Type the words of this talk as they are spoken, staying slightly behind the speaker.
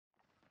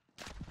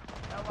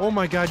Oh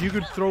my god, you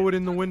could throw it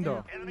in the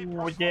window.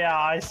 Ooh, yeah,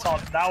 I saw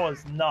that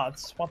was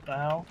nuts. What the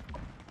hell?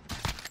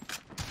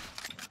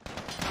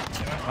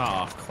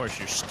 Oh, of course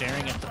you're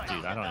staring at the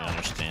dude. I don't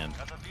understand.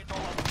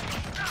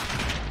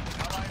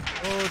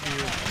 Oh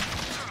dear.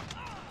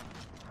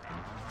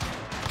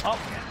 Oh.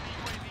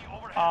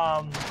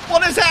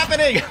 What is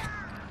happening?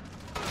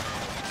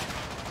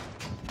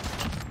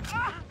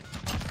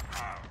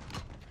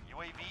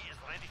 UAV is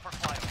ready for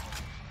flyover.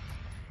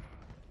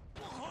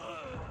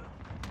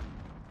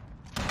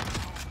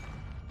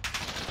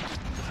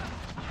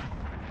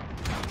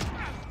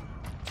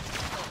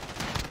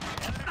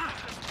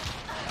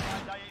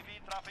 UAV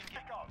dropping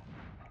kickoff.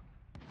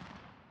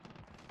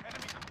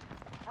 Enemy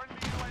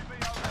friendly UAV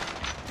over.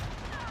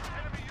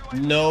 Enemy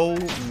UAV. No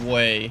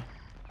way.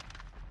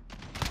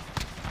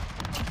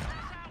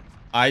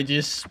 I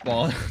just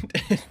spawned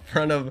in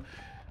front of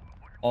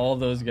all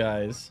those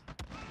guys.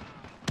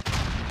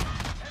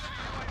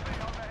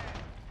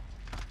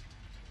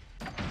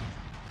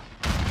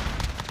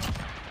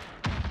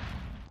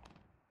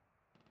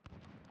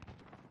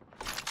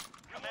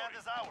 Command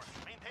is ours.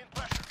 Maintain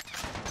pressure.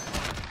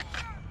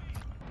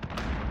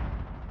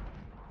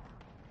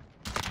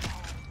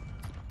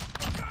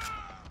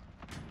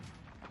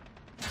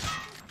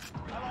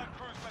 Allied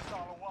cruise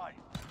missile away.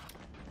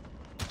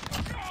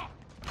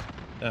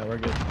 Yeah, we're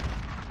good.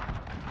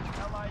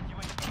 Allied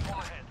UAV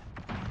overhead.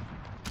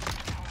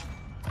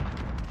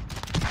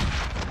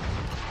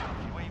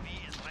 UAV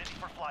is ready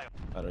for flyover.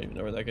 I don't even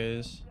know where that guy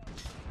is.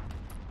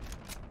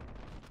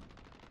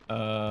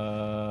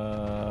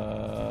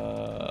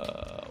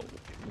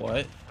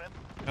 What?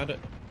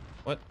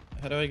 What?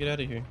 How do I get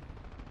out of here?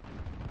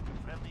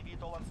 Friendly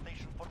VTOL on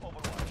station for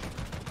overwatch.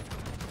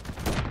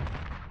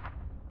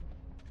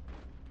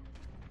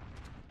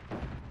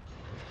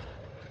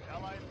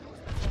 Allied cruise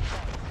missile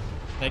away.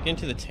 Can I get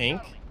into the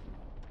tank?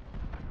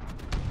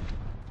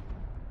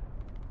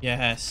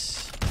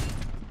 Yes.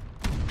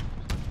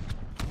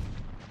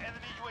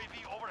 Enemy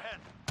UAV overhead.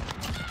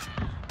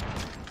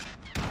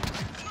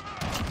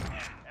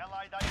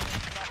 Allied IAV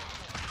tracking.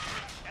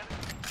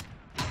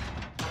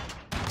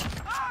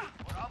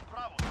 We're on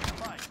Bravo.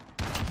 Fine.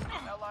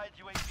 Allied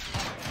UAV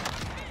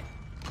overhead.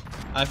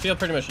 I feel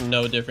pretty much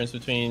no difference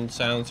between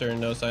silencer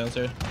and no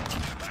silencer.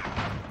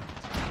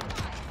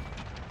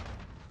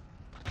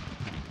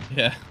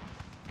 Yeah.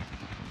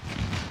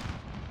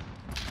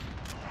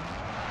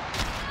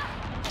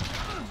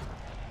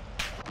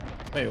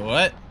 Wait,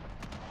 what?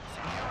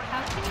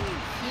 How can you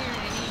hear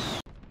any?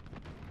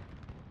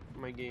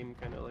 My game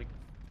kind of like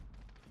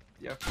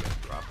the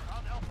FPS drop.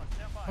 On Alpha,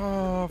 stand by.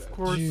 Oh, of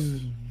course.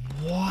 Dude,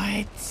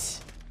 what?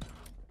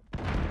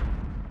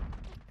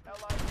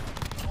 Allied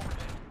UAV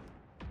overhead.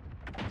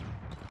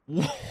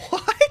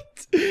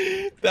 What?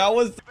 That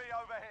was... UAV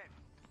overhead.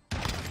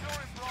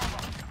 Securing Bravo.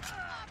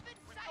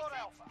 We've got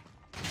Alpha.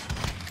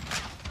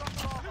 Got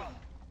Bravo.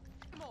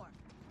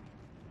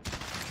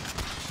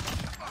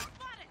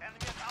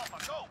 Enemy at Alpha,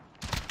 go!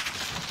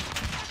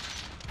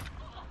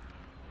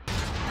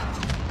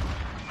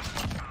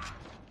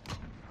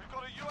 We've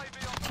got a UAV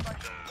on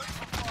station. Wait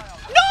for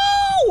flyover.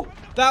 No!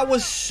 That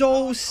was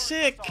so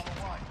sick.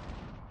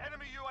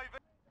 Enemy UAV.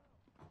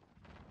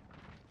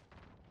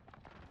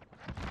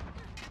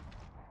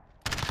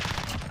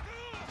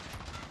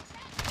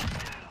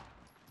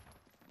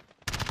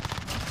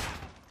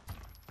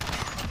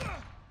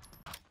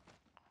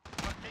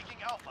 We're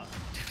taking Alpha.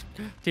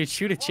 Dude,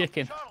 shoot a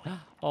chicken.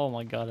 Oh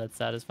my god, that's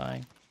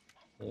satisfying.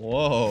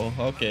 Whoa,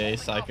 okay,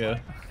 psycho.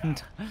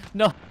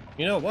 No.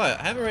 You know what?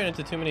 I haven't ran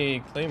into too many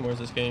claymores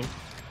this game.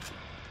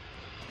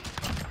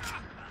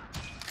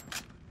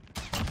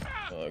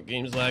 Oh,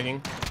 game's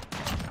lagging.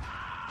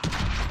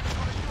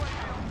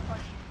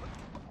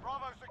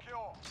 Bravo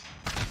secure.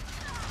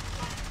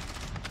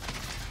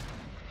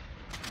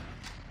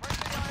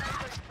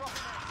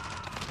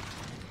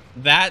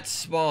 That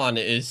spawn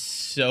is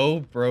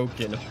so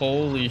broken.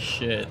 Holy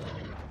shit.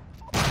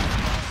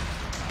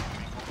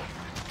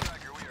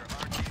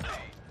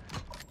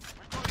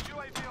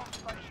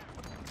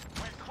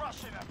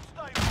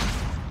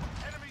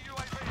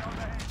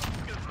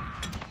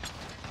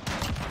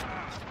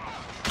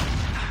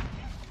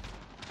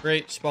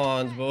 Great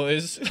spawns,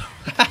 boys.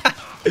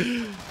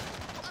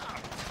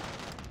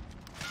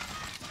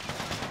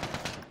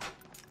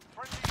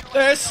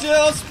 They're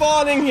still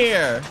spawning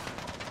here.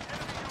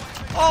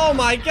 Oh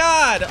my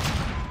god.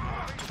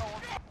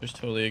 There's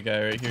totally a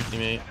guy right here,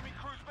 teammate.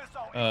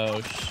 Oh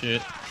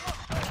shit.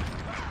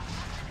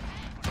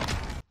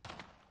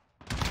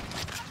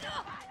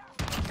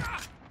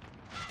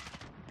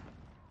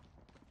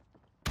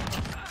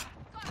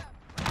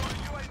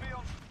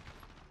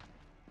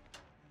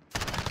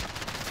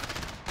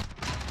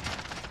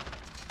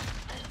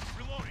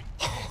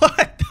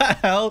 What the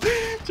hell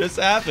just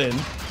happened?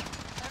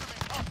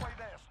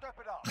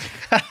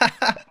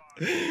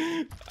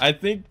 I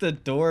think the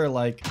door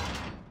like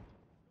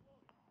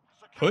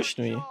pushed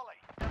me.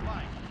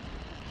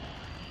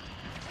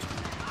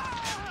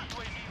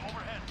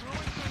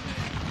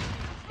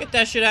 Get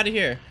that shit out of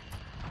here.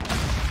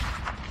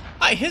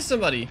 I hit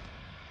somebody.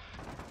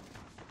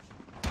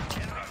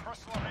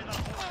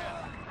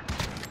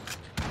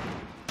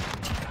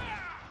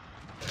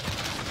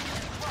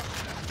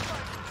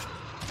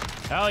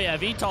 Hell yeah,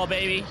 VTOL,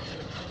 baby.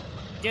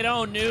 Get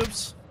on,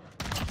 noobs.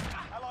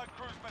 Allied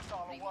cruise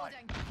missile away.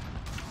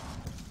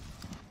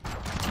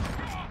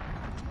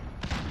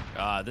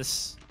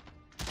 This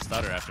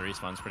stutter after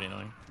respawn's pretty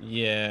annoying.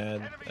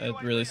 Yeah, I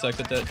really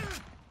sucked at that.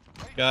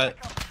 Got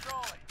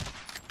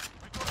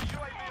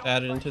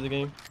added into the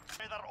game.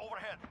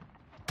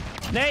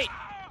 Nate!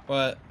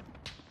 What?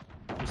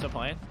 You still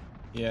playing?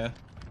 Yeah.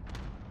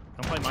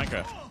 Come play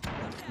Minecraft.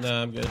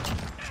 No, I'm good.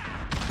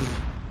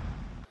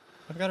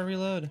 I've got to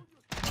reload.